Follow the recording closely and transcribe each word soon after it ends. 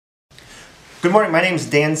Good morning, my name is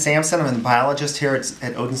Dan Sampson. I'm a biologist here at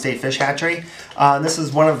Oden State Fish Hatchery. This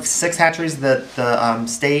is one of 6 hatcheries that the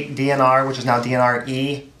state DNR, which is now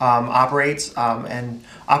DNR-E, operates and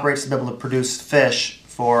operates to be able to produce fish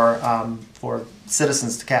for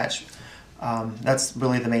citizens to catch. That's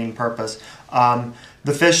really the main purpose.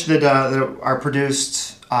 The fish that are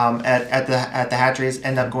produced at the hatcheries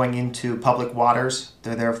end up going into public waters.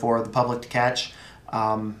 They're there for the public to catch.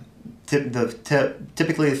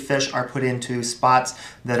 Typically, the fish are put into spots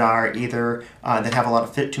that are either that have a lot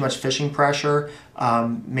of too much fishing pressure,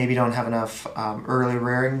 maybe don't have enough early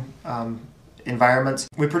rearing environments.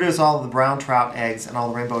 We produce all of the brown trout eggs and all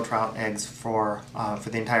the rainbow trout eggs for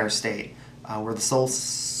the entire state. We're the sole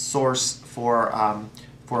source for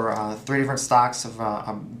 3 different stocks of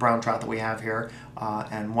brown trout that we have here,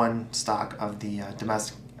 and 1 stock of the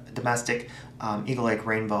domestic Eagle Lake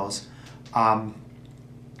rainbows.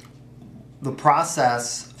 The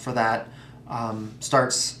process for that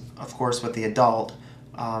starts, of course, with the adult.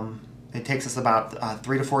 It takes us about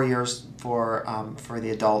 3 to 4 years for the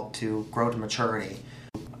adult to grow to maturity.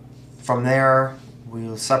 From there,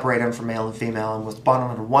 we'll separate them from male and female, and we'll spawn them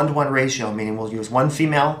at a 1-to-1 ratio, meaning we'll use 1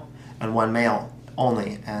 female and 1 male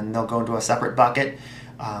only, and they'll go into a separate bucket.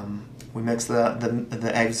 We mix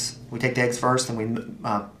the eggs. We take the eggs first, and we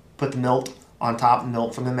put the milk on top,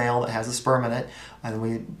 milk from the male that has the sperm in it, and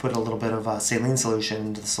we put a little bit of saline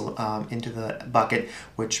solution into the bucket,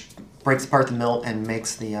 which breaks apart the milk and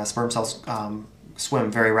makes the sperm cells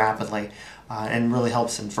swim very rapidly, and really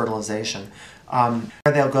helps in fertilization.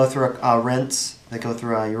 They'll go through a rinse. They go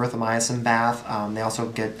through a erythromycin bath. They also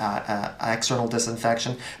get external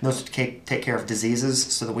disinfection. And those take care of diseases,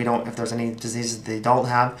 so that we don't, if there's any diseases they don't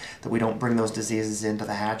have, that we don't bring those diseases into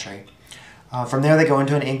the hatchery. From there, they go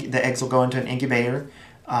into the eggs will go into an incubator.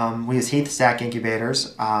 We use heath stack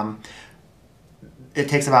incubators. It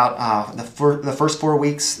takes about the first 4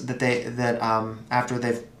 weeks after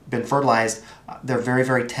they've been fertilized, they're very,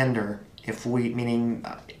 very tender. Meaning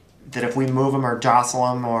that if we move them or jostle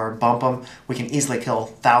them or bump them, we can easily kill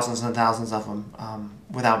thousands and thousands of them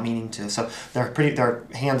without meaning to. So they're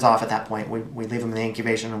hands off at that point. We leave them in the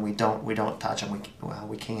incubation, and we don't touch them.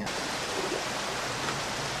 We can't.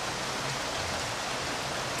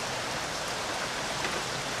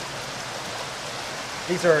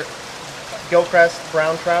 These are Gilcrest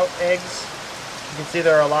brown trout eggs. You can see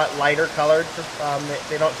they're a lot lighter colored.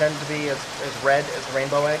 They don't tend to be as red as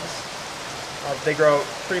rainbow eggs. They grow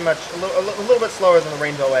pretty much a little bit slower than the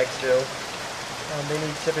rainbow eggs do. They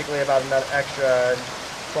need typically about another extra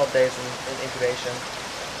 12 days in incubation.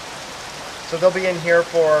 So they'll be in here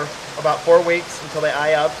for about 4 weeks until they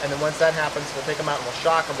eye up, and then once that happens, we'll take them out and we'll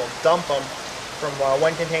shock them. We'll dump them from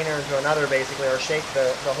one container into another, basically, or shake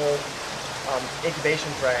the whole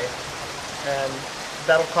incubation tray, and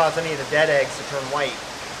that'll cause any of the dead eggs to turn white.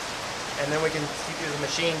 And then we can see through the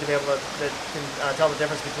machine to be able to tell the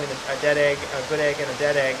difference between a dead egg, a good egg, and a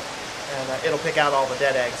dead egg, and it'll pick out all the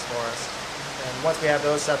dead eggs for us. And once we have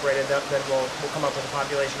those separated, then we'll come up with a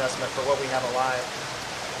population estimate for what we have alive.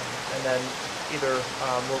 And then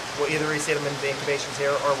we'll either reseed them into the incubations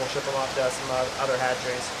here, or we'll ship them off to some other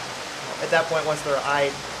hatcheries. At that point, once they're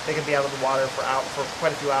eyed, they can be out of the water for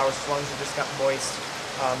quite a few hours. As long as they're just got moist,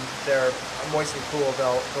 they're moist and cool,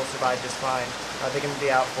 they'll survive just fine. They can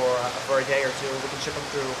be out for a day or two. We can ship them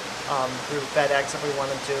through FedEx if we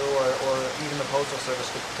want them to, or even the Postal Service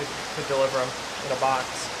could deliver them in a box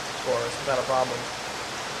for us without a problem.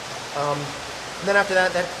 And then after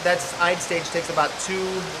that eyed stage takes about 2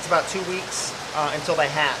 weeks until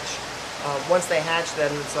they hatch. Once they hatch,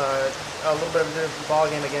 then it's a little bit of a different ball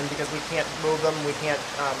game again, because we can't move them. We can't.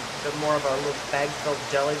 They're more of a little bag filled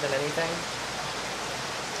jelly than anything.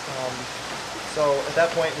 So at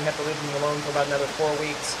that point, we have to leave them alone for about another 4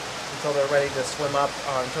 weeks until they're ready to swim up,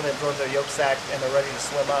 until they absorb their yolk sac and they're ready to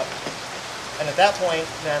swim up. And at that point,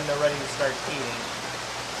 then they're ready to start eating.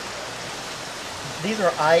 These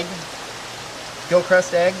are eyed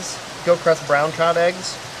Gilcrest eggs, Gilcrest brown trout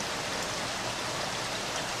eggs.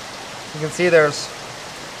 You can see there's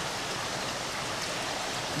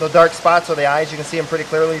the dark spots are the eyes. You can see them pretty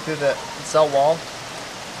clearly through the cell wall.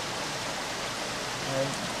 And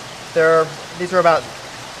these are about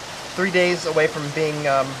 3 days away from being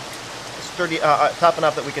sturdy, tough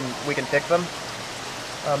enough that we can pick them.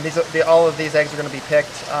 All of these eggs are going to be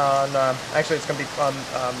picked on. Actually, it's going to be on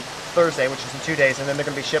Thursday, which is in 2 days, and then they're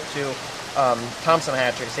going to be shipped to Thompson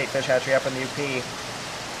Hatchery, State Fish Hatchery up in the UP.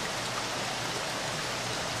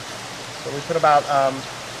 So we put about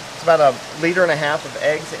it's about 1.5 liters of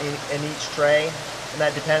eggs in each tray, and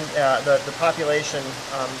that depends. The population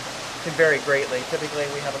can vary greatly. Typically,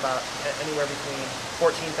 we have about anywhere between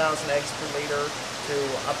 14,000 eggs per liter to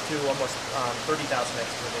up to almost 30,000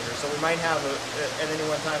 eggs per liter. So we might have, at any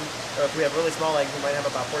one time, if we have really small eggs, we might have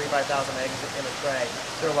about 45,000 eggs in a tray.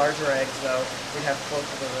 If they're larger eggs, though, we'd have closer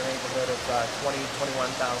to the neighborhood of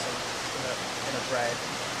 21,000 in a tray.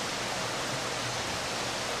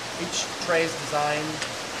 Each tray is designed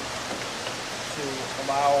to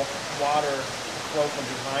allow water to flow from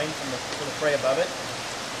behind from the tray above it.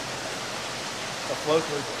 The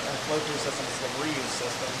flow-through system is a reuse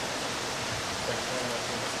system.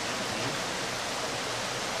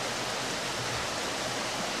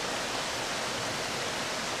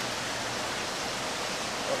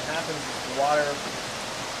 What happens is the water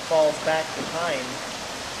falls back behind,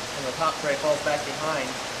 and the top tray falls back behind,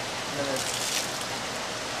 and then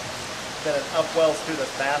it upwells through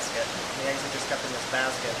this basket. The eggs are just kept in this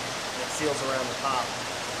basket, and it seals around the top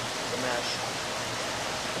of the mesh.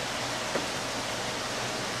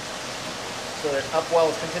 So it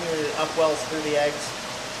continually upwells through the eggs,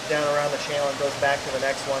 down around the channel, and goes back to the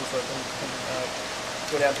next one so it can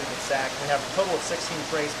go down through the stack. We have a total of 16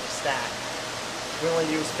 trays per stack. We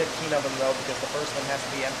only use 15 of them though because the first one has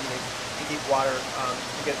to be empty to keep water,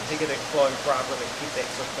 to get it flowing properly, keep it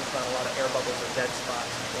so there's not a lot of air bubbles or dead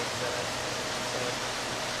spots and things in it.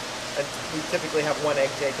 And we typically have one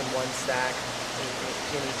egg take in one stack,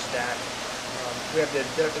 in each stack. We have the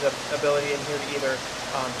ability in here to either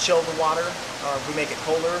chill the water, or if we make it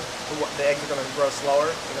colder, the eggs are going to grow slower,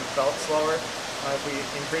 they're going to develop slower. If we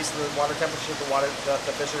increase the water temperature,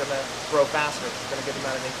 the fish are going to grow faster. It's going to get them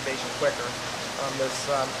out of incubation quicker. There's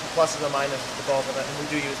pluses and minuses to both of it, and we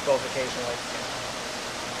do use both occasionally.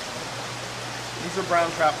 These are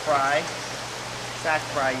brown trout fry, sack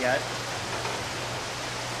fry yet.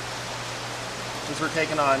 These were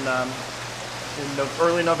taken on in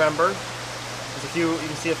early November. There's you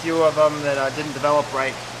can see a few of them that didn't develop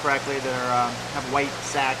correctly. That have white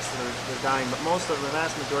sacks that are dying, but the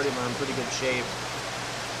vast majority of them are in pretty good shape.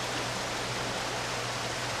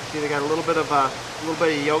 See, they got a little bit of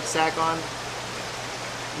yolk sac on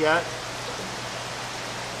yet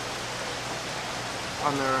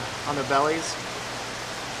on their bellies.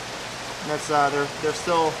 And that's they're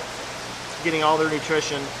still getting all their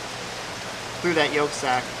nutrition through that yolk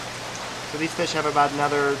sac. So these fish have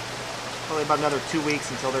probably about another 2 weeks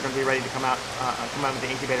until they're going to be ready to come out of the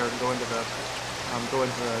incubator and go into the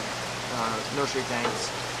nursery tanks.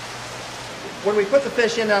 When we put the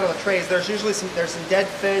fish in out of the trays, there's usually some dead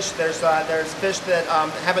fish. There's fish that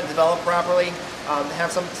haven't developed properly.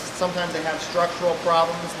 Sometimes they have structural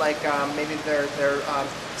problems, like maybe their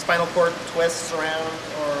spinal cord twists around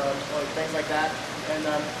or things like that. And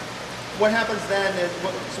what happens then is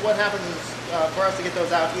for us to get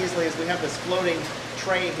those out easily is we have this floating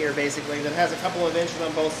tray here basically that has a couple of inches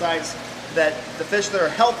on both sides that the fish that are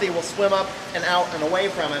healthy will swim up and out and away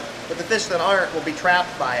from it, but the fish that aren't will be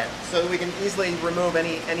trapped by it. So we can easily remove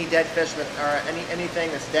any dead fish or anything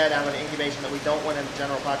that's dead out of the incubation that we don't want in the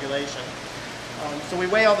general population. So we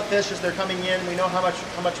weigh all the fish as they're coming in. We know how much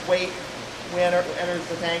weight enters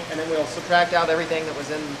the tank, and then we'll subtract out everything that was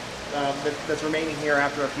in that's remaining here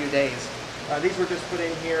after a few days. These were just put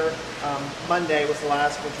in here. Monday was the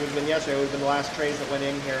last, which would have been yesterday, would have been the last trays that went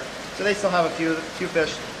in here. So they still have a few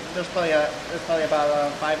fish. There's probably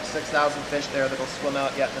about 5,000 to 6,000 fish there that'll swim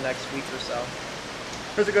out yet in the next week or so.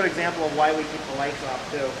 Here's a good example of why we keep the lights off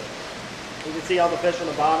too. You can see all the fish on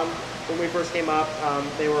the bottom. When we first came up,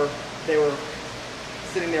 they were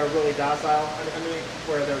sitting there really docile. Underneath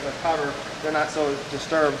where there's a cover, they're not so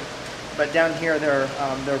disturbed. But down here, they're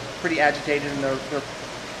pretty agitated, and they're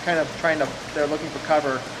kind of they're looking for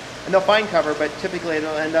cover, and they'll find cover, but typically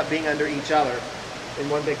they'll end up being under each other in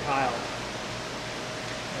one big pile.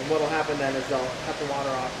 And what will happen then is they'll cut the water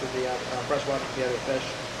off to the fresh water to the other fish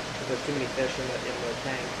if there's too many fish in the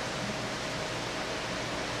tank.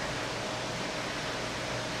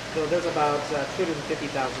 So there's about 250,000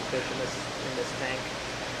 fish in this tank.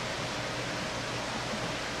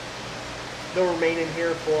 They'll remain in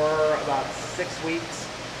here for about 6 weeks.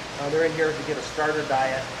 They're in here to get a starter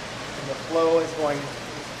diet, and the flow is going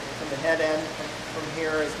from the head end from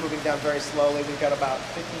here is moving down very slowly. We've got about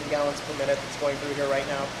 15 gallons per minute that's going through here right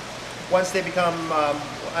now. Once they become,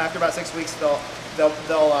 after about 6 weeks, they'll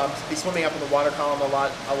be swimming up in the water column a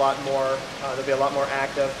lot more. They'll be a lot more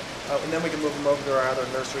active, and then we can move them over to our other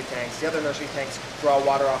nursery tanks. The other nursery tanks draw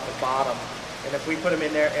water off the bottom, and if we put them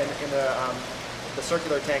in there in the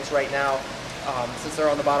circular tanks right now, since they're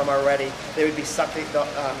on the bottom already, they would be sucked.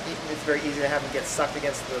 It's very easy to have them get sucked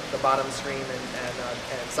against the bottom stream and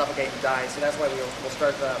suffocate and die. So that's why we'll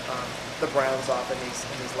start the browns off in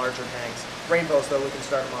these larger tanks. Rainbows, though, we can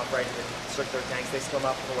start them off right in the circular tanks. They swim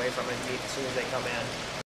up and away from it and eat as soon as they come in.